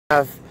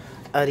Of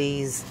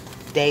these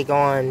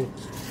daggone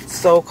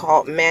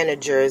so-called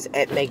managers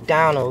at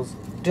McDonald's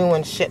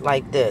doing shit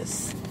like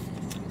this.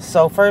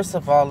 So first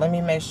of all, let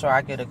me make sure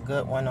I get a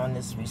good one on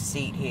this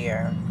receipt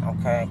here,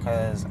 okay?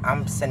 Because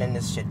I'm sending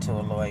this shit to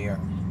a lawyer.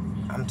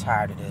 I'm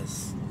tired of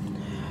this.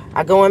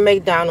 I go in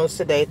McDonald's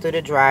today through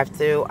the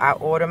drive-thru. I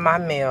order my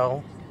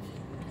meal,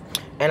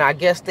 and I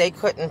guess they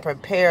couldn't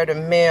prepare the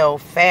meal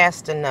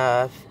fast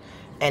enough,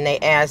 and they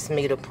asked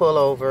me to pull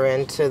over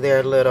into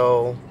their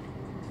little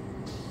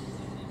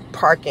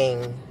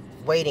parking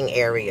waiting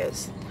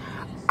areas.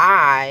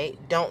 I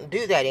don't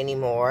do that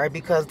anymore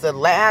because the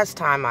last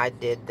time I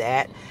did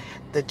that,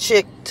 the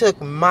chick took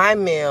my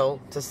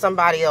meal to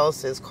somebody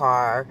else's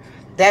car.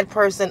 That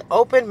person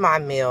opened my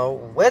meal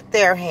with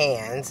their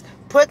hands,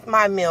 put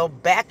my meal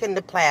back in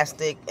the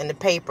plastic, in the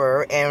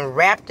paper, and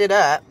wrapped it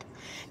up.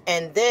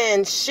 And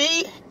then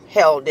she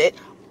held it,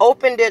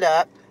 opened it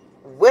up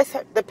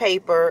with the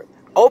paper,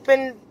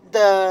 opened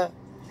the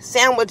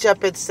sandwich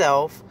up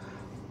itself,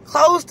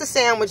 closed the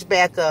sandwich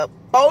back up,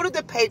 folded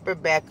the paper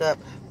back up,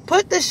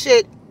 put the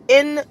shit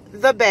in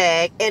the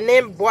bag, and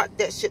then brought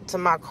that shit to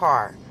my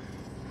car.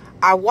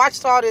 I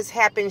watched all this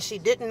happen. She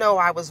didn't know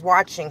I was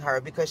watching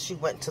her because she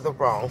went to the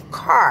wrong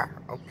car,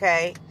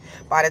 okay?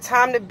 By the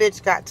time the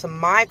bitch got to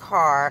my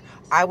car,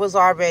 I was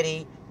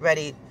already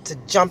ready to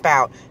jump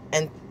out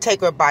and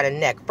take her by the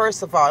neck.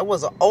 First of all, it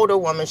was an older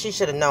woman. She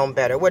should have known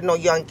better. It wasn't no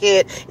young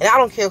kid. And I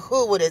don't care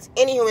who it is.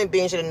 Any human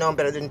being should have known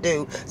better than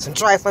do some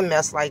trifling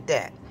mess like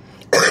that.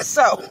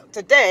 So,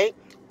 today,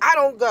 I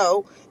don't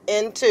go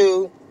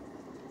into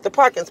the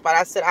parking spot.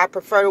 I said, I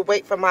prefer to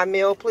wait for my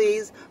meal,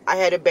 please. I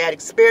had a bad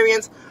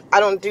experience. I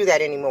don't do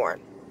that anymore.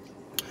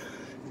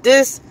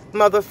 This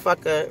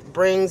motherfucker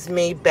brings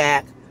me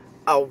back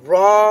a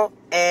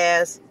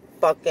raw-ass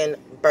fucking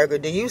burger.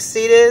 Do you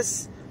see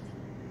this?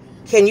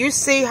 Can you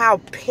see how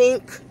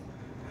pink?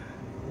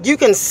 You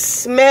can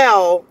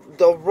smell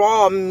the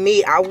raw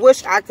meat. I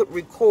wish I could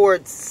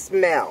record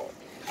smell.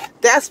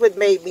 That's what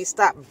made me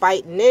stop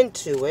biting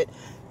into it,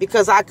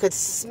 because I could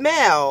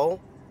smell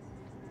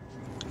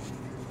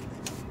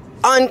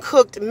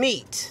uncooked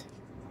meat.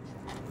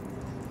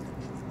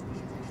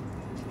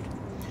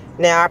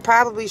 Now, I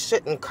probably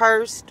shouldn't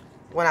curse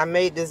when I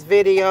made this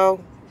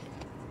video,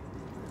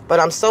 but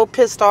I'm so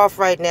pissed off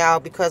right now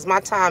because my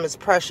time is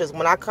precious.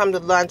 When I come to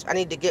lunch, I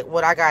need to get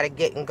what I gotta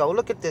get and go.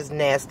 Look at this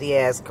nasty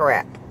ass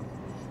crap.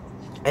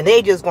 And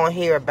they just gonna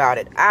hear about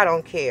it. I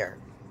don't care.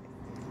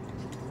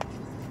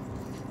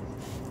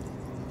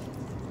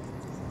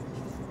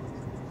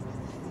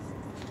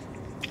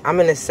 I'm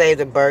going to save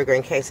the burger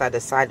in case I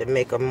decide to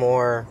make a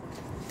more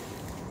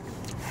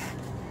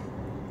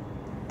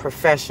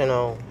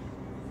professional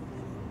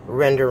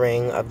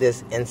rendering of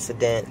this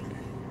incident.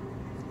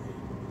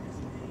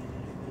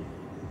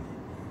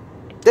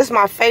 This is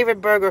my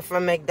favorite burger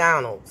from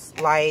McDonald's.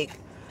 Like,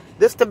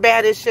 this is the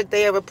baddest shit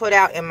they ever put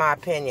out, in my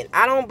opinion.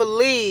 I don't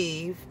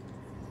believe...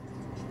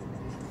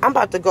 I'm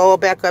about to go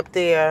back up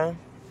there.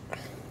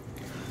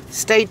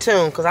 Stay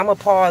tuned, because I'm going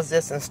to pause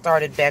this and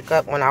start it back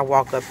up when I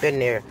walk up in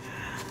there.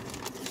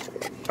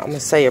 I'm going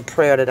to say a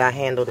prayer that I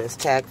handle this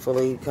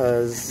tactfully,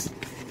 because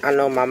I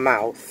know my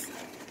mouth.